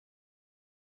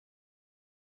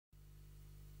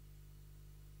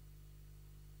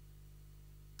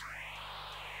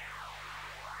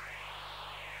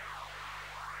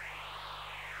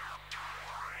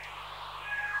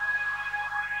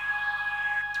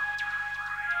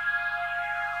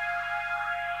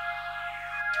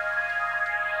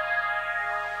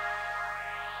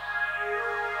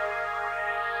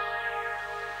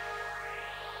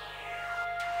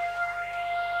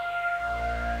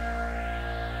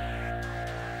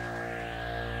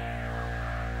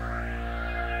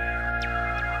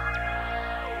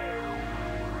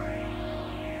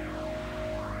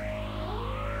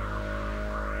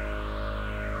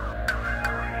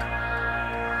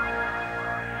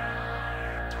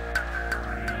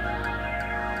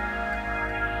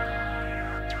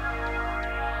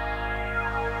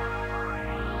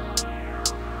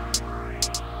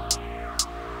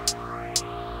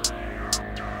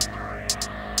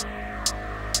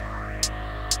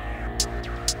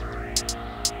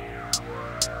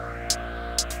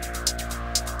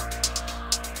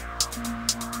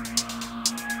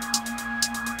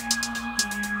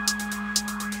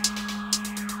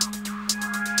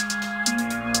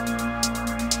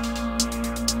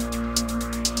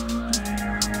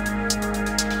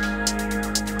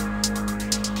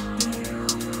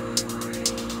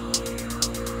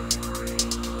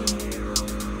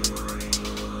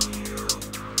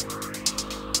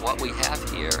what we have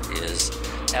here is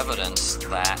evidence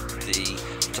that the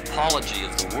topology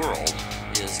of the world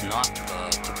is not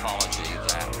the topology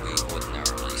that we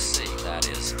ordinarily see. That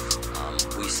is,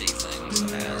 we see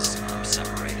things as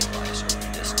separated by a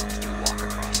certain distance. We walk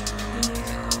across it and we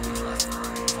think, oh, we've left the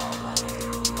far wall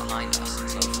behind us and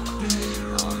so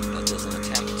forth. But there's an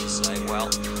attempt to say, well,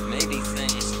 maybe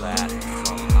things that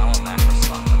from our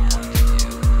macroscopic point of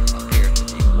view appear to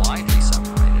be widely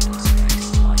separated in space,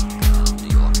 like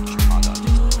New York and Chicago,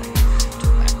 just to take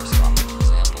two macroscopic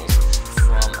examples,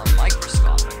 from a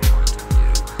microscopic point of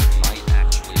view, might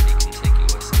actually be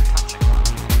contiguous and touching one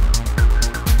another.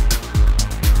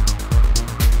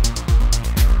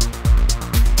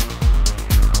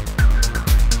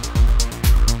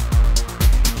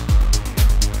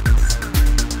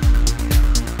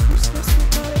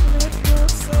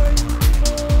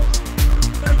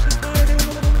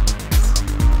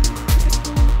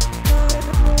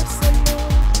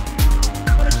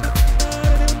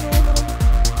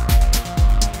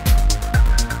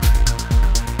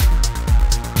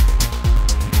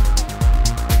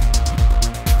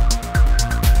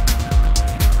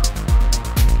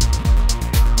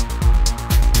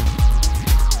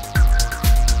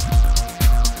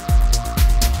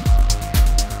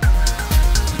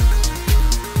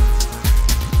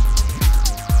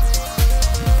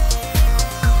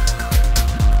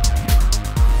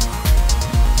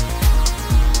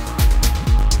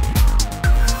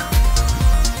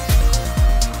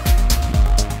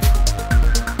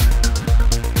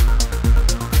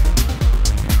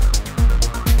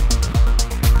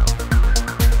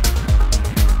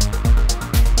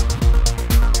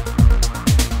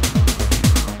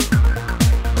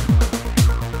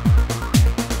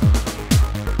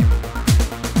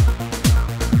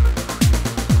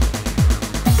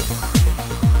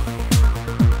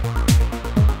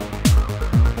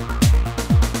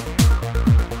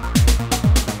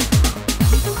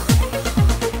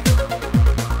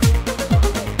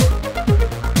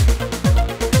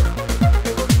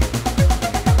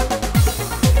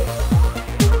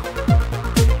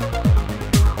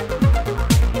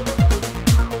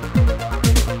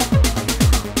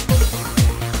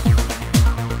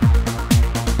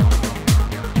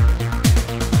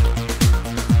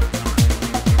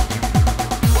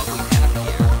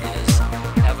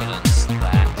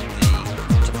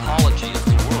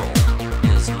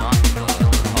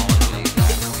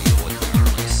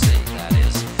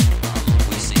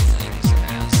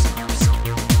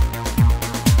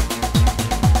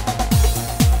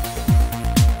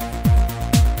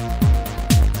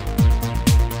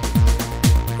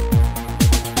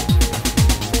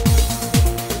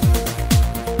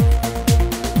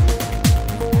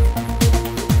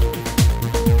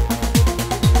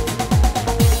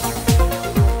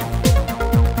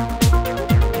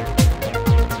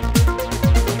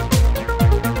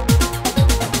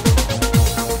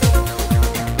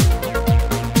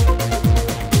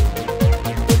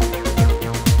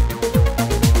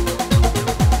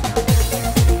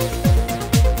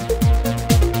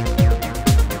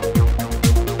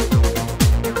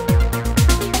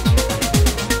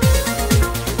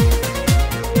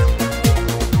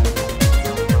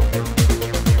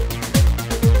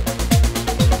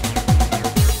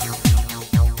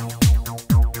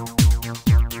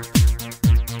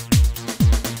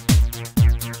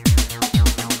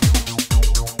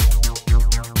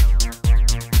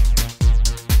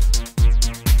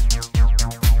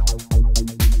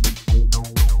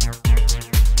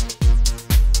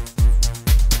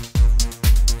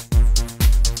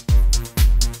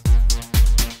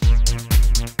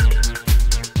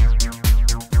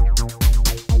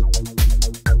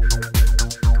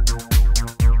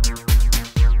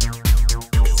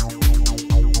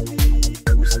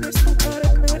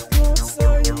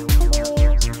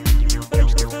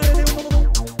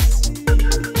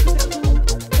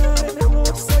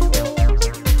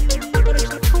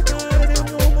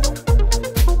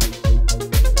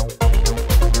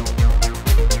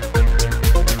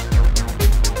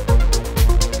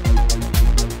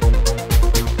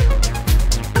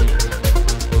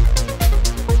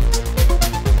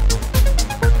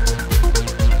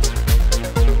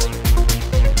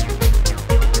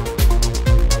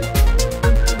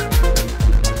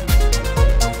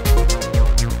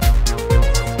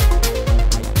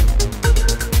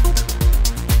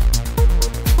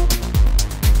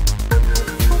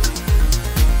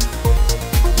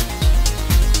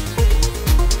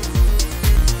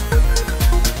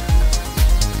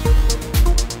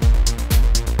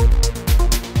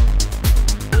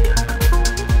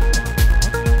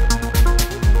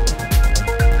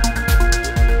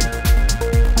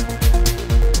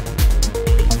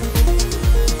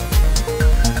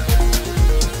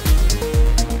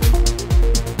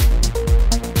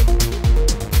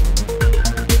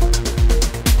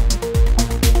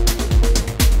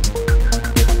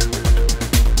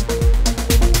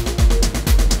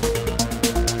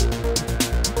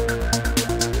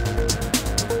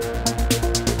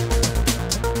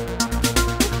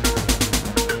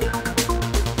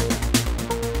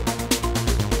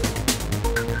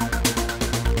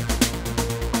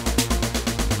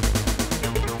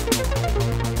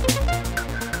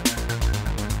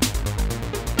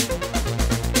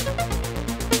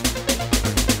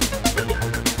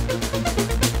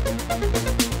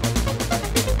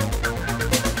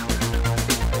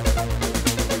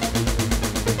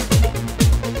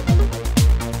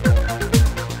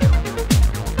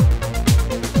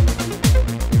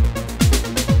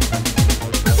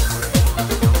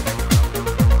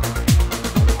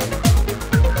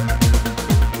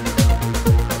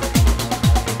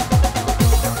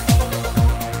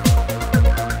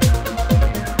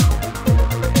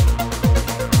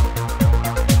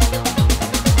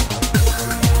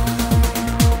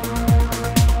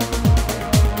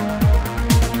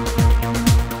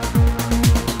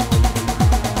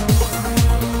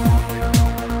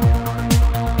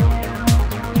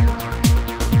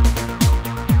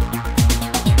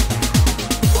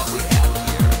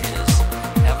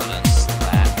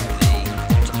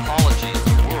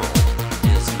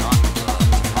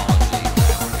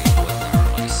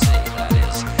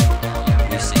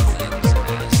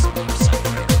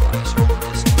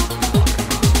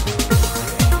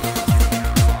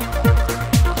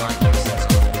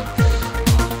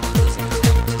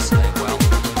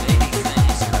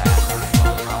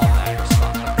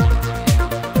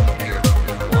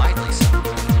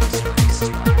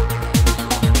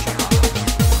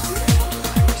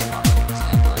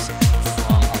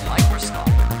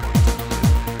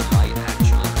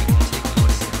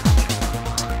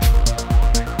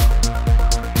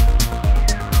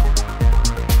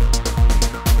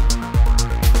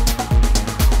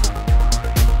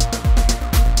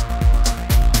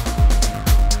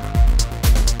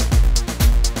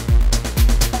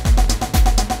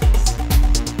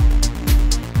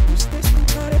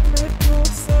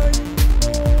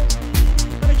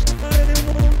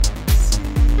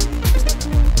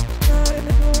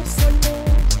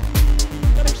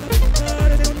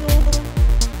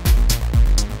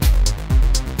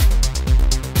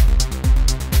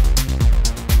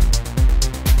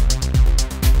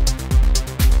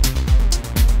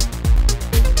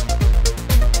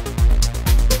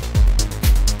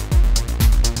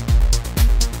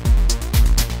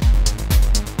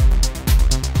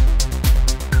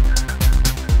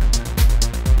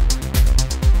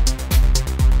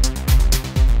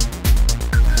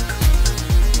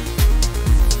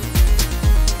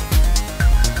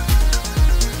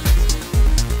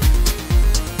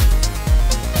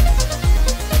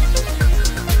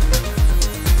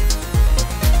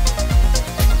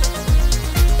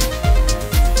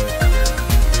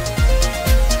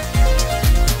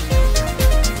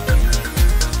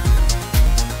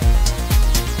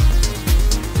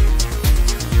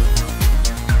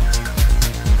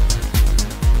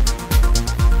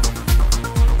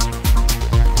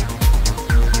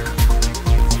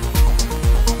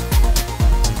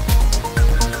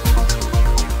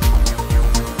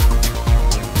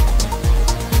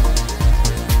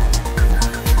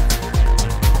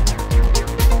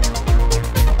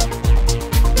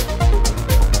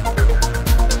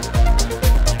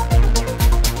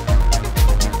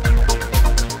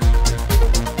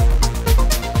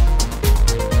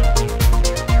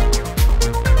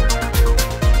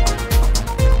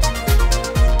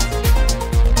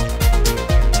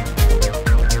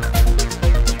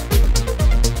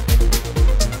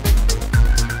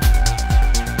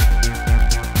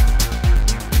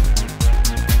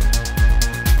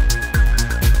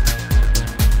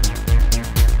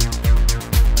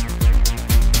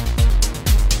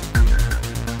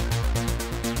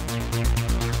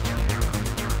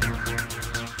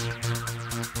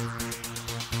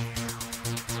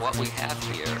 what we have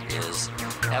here is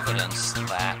evidence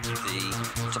that the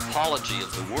topology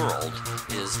of the world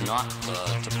is not the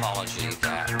topology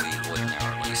that we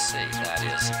ordinarily see. That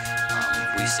is,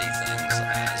 we see things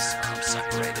as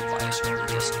separated by a certain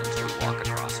distance. We walk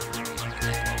across a room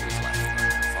and we've left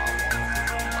the far wall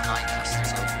behind us and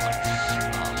so forth.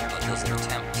 But there's an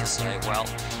attempt to say, well,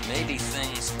 maybe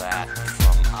things that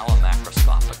from our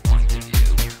macroscopic point of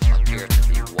view appear to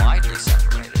be widely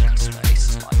separated